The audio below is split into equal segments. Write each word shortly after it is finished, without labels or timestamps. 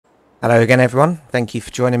Hello again everyone, thank you for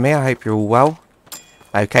joining me, I hope you're all well.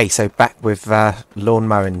 Okay, so back with Lawn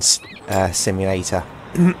Mowing Simulator.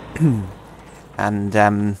 And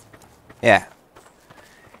yeah,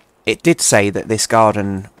 it did say that this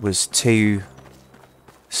garden was too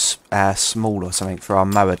small or something for our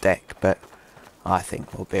mower deck, but I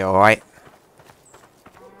think we'll be alright.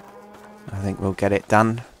 I think we'll get it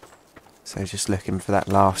done. So just looking for that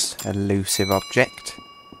last elusive object.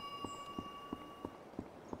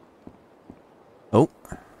 Oh,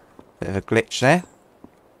 bit of a glitch there.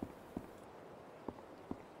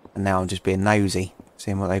 And now I'm just being nosy,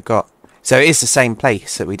 seeing what they've got. So it is the same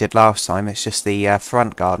place that we did last time, it's just the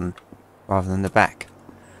front garden rather than the back.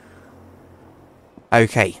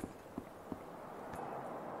 Okay.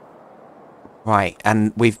 Right,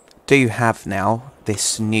 and we do have now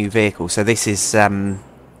this new vehicle. So this is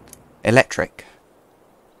electric.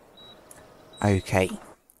 Okay,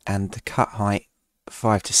 and the cut height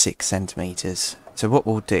 5 to 6 centimeters. So what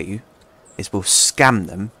we'll do is we'll scan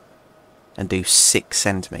them and do 6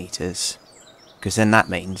 centimeters, because then that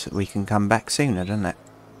means that we can come back sooner, doesn't it?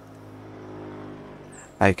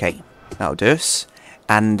 Okay, that'll do us.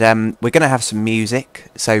 And we're going to have some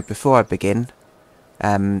music. So before I begin,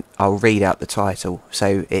 I'll read out the title.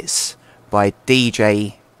 So it's by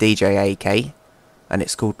DJ Dja-K, and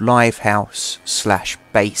it's called Live House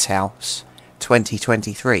 / Bass House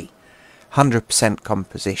 2023. 100%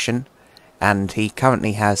 composition, and he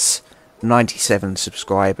currently has 97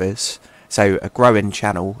 subscribers, so a growing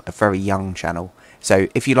channel, a very young channel. So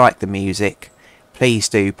if you like the music, please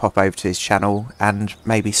do pop over to his channel and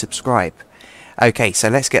maybe subscribe. Okay, so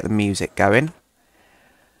let's get the music going.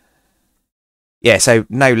 Yeah, so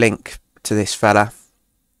no link to this fella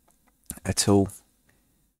at all.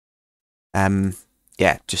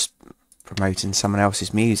 Yeah, just promoting someone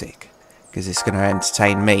else's music, because it's going to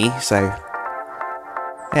entertain me, so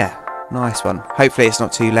yeah, nice one. Hopefully it's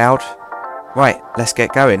not too loud. Right, let's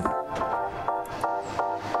get going.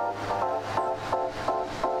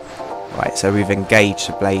 Right, so we've engaged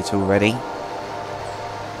the blade already.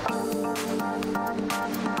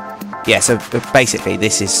 Yeah, so basically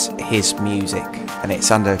this is his music, and it's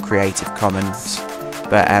under Creative Commons.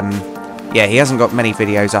 But yeah, he hasn't got many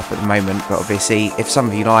videos up at the moment, but obviously if some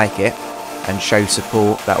of you like it and show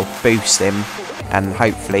support, that'll boost him, and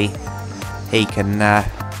hopefully he can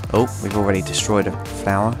oh, we've already destroyed a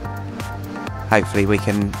flower. Hopefully we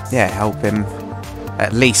can, yeah, help him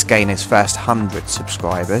at least gain his first 100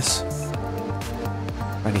 subscribers.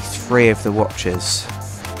 Only 3 of the watchers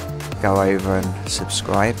go over and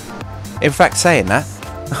subscribe. In fact, saying that,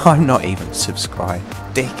 I'm not even subscribed,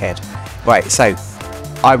 dickhead. Right, so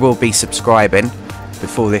I will be subscribing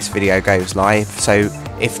before this video goes live, so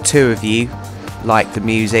if 2 of you like the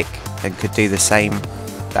music and could do the same,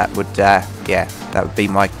 that would yeah, that would be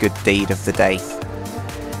my good deed of the day.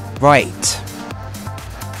 Right,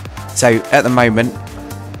 so at the moment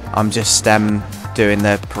I'm just doing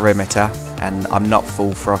the perimeter, and I'm not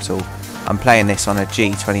full throttle. I'm playing this on a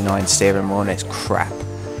G29 steering wheel and it's crap.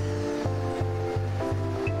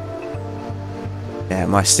 Yeah,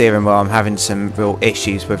 my steering wheel I'm having some real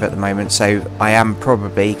issues with at the moment, so I am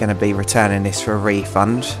probably going to be returning this for a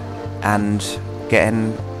refund and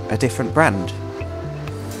getting a different brand.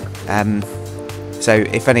 So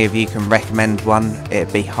if any of you can recommend one,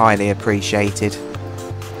 it'd be highly appreciated.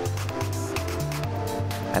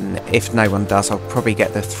 And if no one does, I'll probably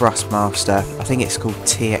get the Thrustmaster. I think it's called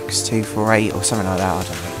TX248 or something like that, I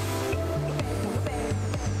don't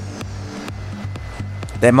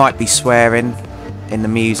know. There might be swearing in the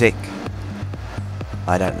music,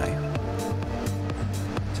 I don't know,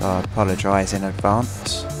 so I apologise in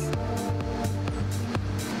advance.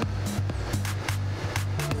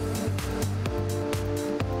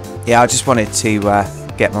 Yeah, I just wanted to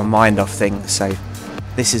get my mind off things, so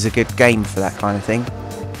this is a good game for that kind of thing.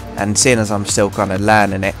 And seeing as I'm still kind of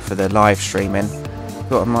learning it for the live streaming, I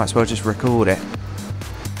thought I might as well just record it.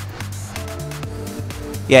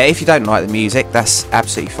 Yeah, if you don't like the music, that's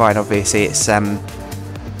absolutely fine. Obviously it's a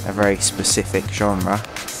very specific genre.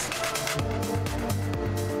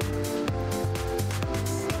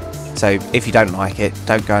 So if you don't like it,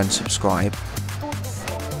 don't go and subscribe.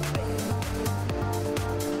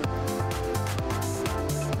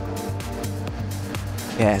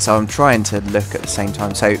 Yeah, so I'm trying to look at the same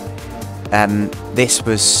time. So this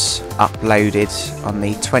was uploaded on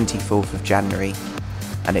the 24th of January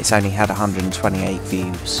and it's only had 128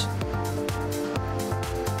 views.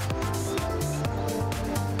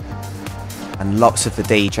 And lots of the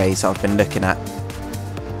DJs I've been looking at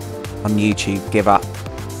on YouTube give up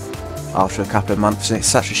after a couple of months, and it's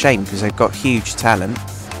such a shame because they've got huge talent,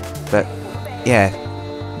 but yeah,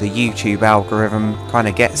 the YouTube algorithm kind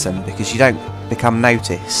of gets them, because you don't become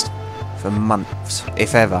noticed for months,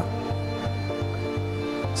 if ever.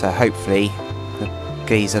 So hopefully the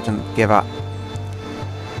geezer didn't give up.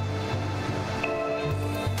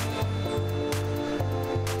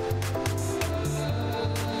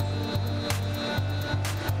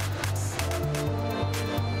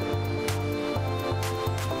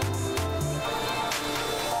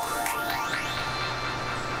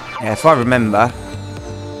 Yeah, if I remember,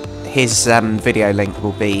 his video link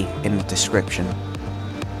will be in the description.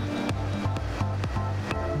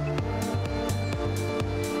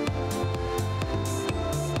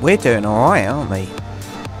 We're doing alright, aren't we?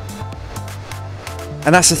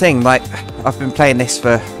 And that's the thing, like, I've been playing this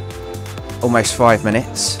for almost 5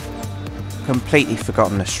 minutes. Completely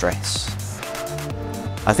forgotten the stress.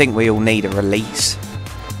 I think we all need a release.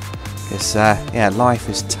 Because, yeah, life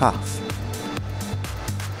is tough.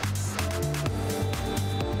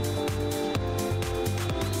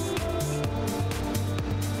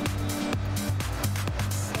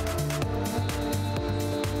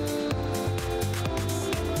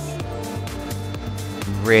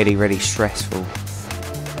 Really, really stressful.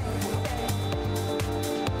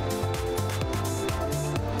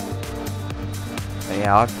 But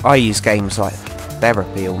yeah, I use games like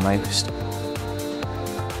therapy almost.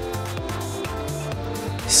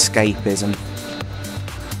 Escapism.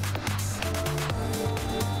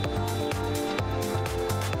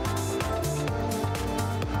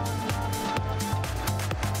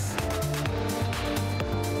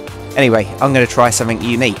 Anyway, I'm going to try something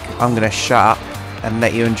unique. I'm going to shut up and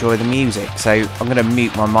let you enjoy the music. So I'm going to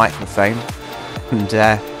mute my microphone, and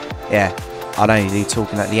yeah, I'll only do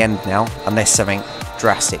talking at the end now, unless something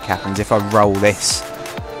drastic happens. If I roll this,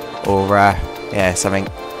 or yeah, something,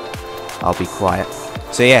 I'll be quiet.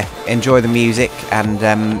 So yeah, enjoy the music,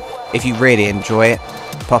 and if you really enjoy it,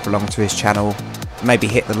 pop along to his channel, maybe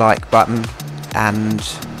hit the like button, and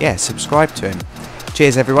yeah, subscribe to him.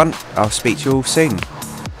 Cheers everyone, I'll speak to you all soon.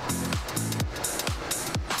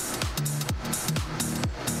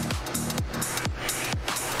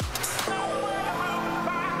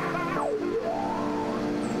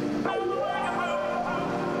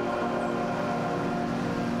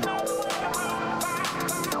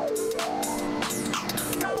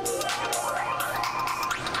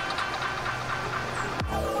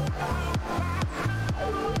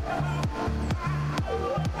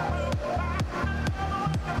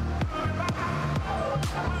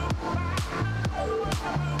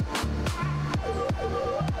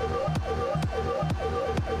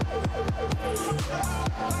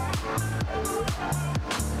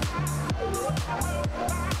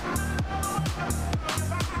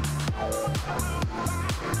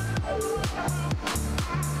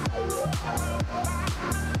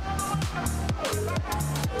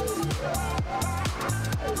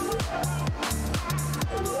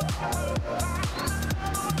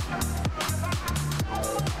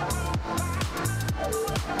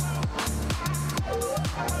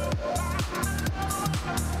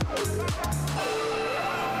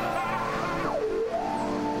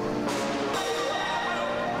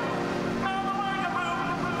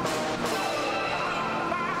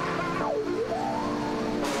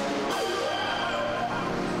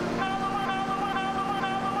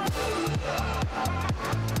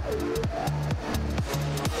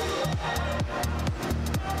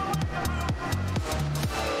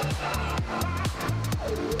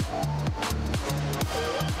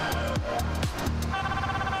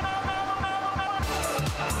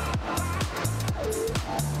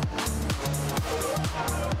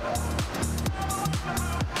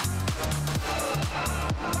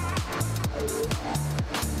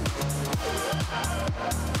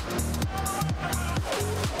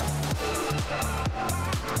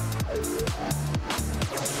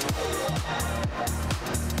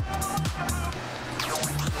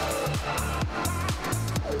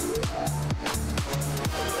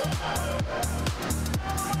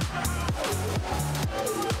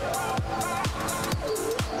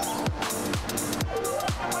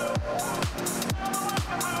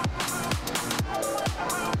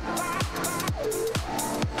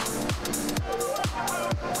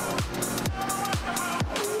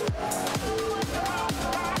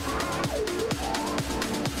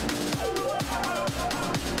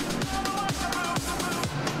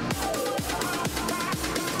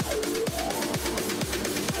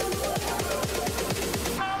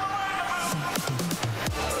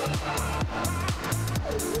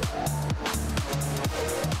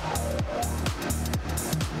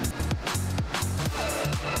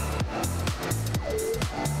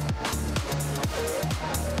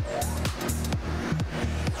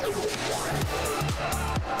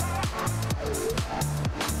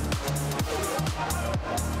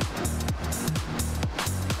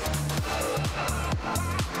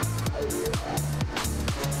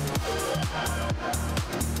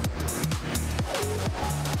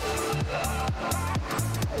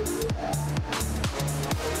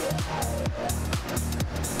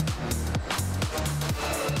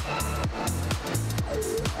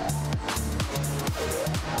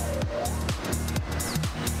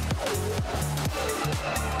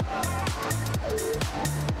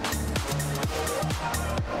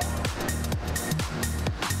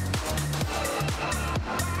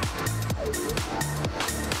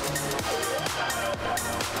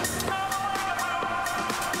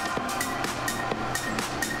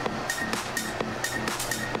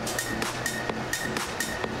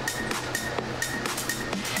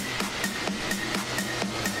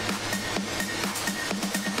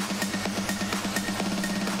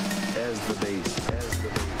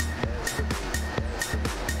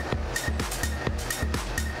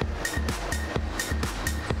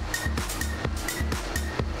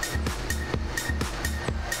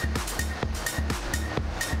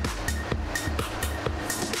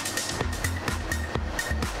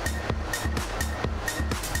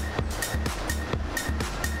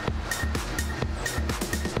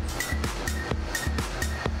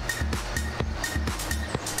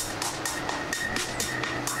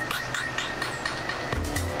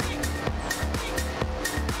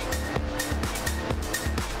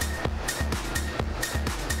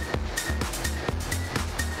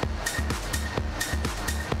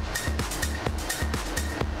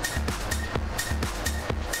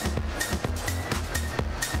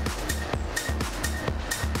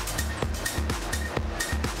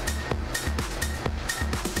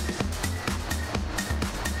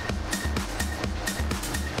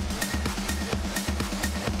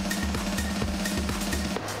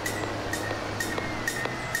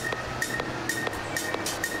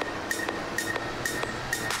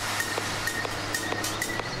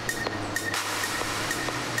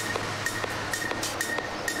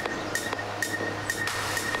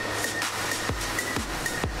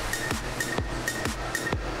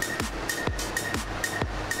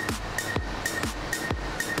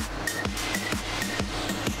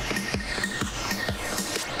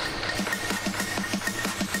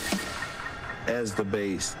 As the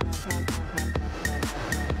bass.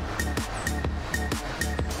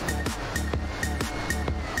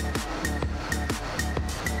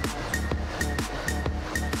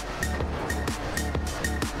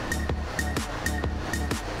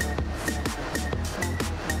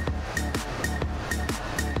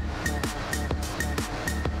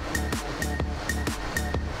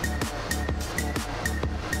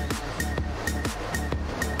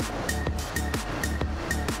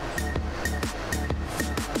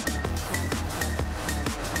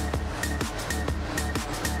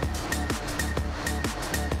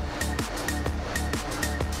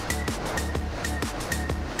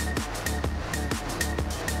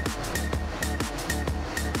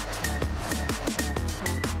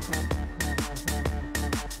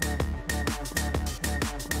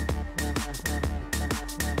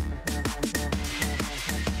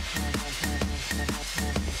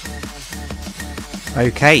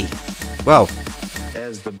 Okay, well,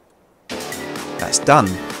 that's done.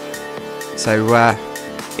 So,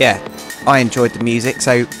 yeah, I enjoyed the music.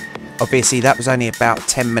 So, obviously, that was only about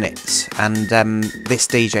 10 minutes, and this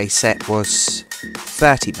DJ set was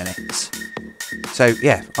 30 minutes. So,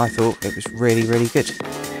 yeah, I thought it was really, really good.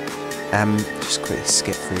 Just quickly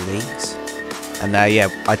skip through these. And, yeah,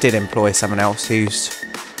 I did employ someone else who's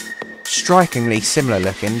strikingly similar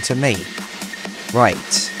looking to me. Right,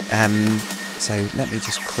 so let me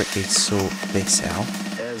just quickly sort this out.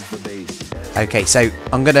 Okay, so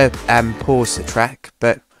I'm going to pause the track,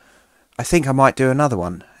 but I think I might do another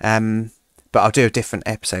one. But I'll do a different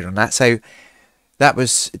episode on that. So that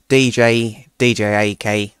was DJ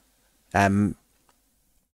Dja-K. I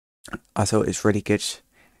thought it was really good.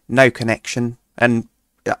 No connection, and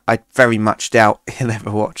I very much doubt he'll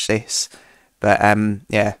ever watch this. But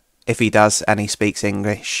yeah, if he does and he speaks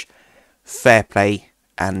English, fair play.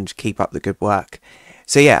 And keep up the good work.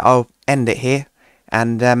 So yeah, I'll end it here.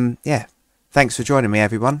 And yeah, thanks for joining me,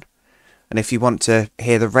 everyone. And if you want to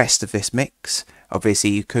hear the rest of this mix,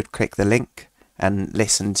 obviously you could click the link and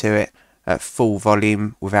listen to it at full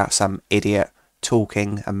volume without some idiot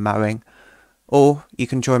talking and mowing. Or you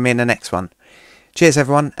can join me in the next one. Cheers,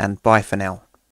 everyone, and bye for now.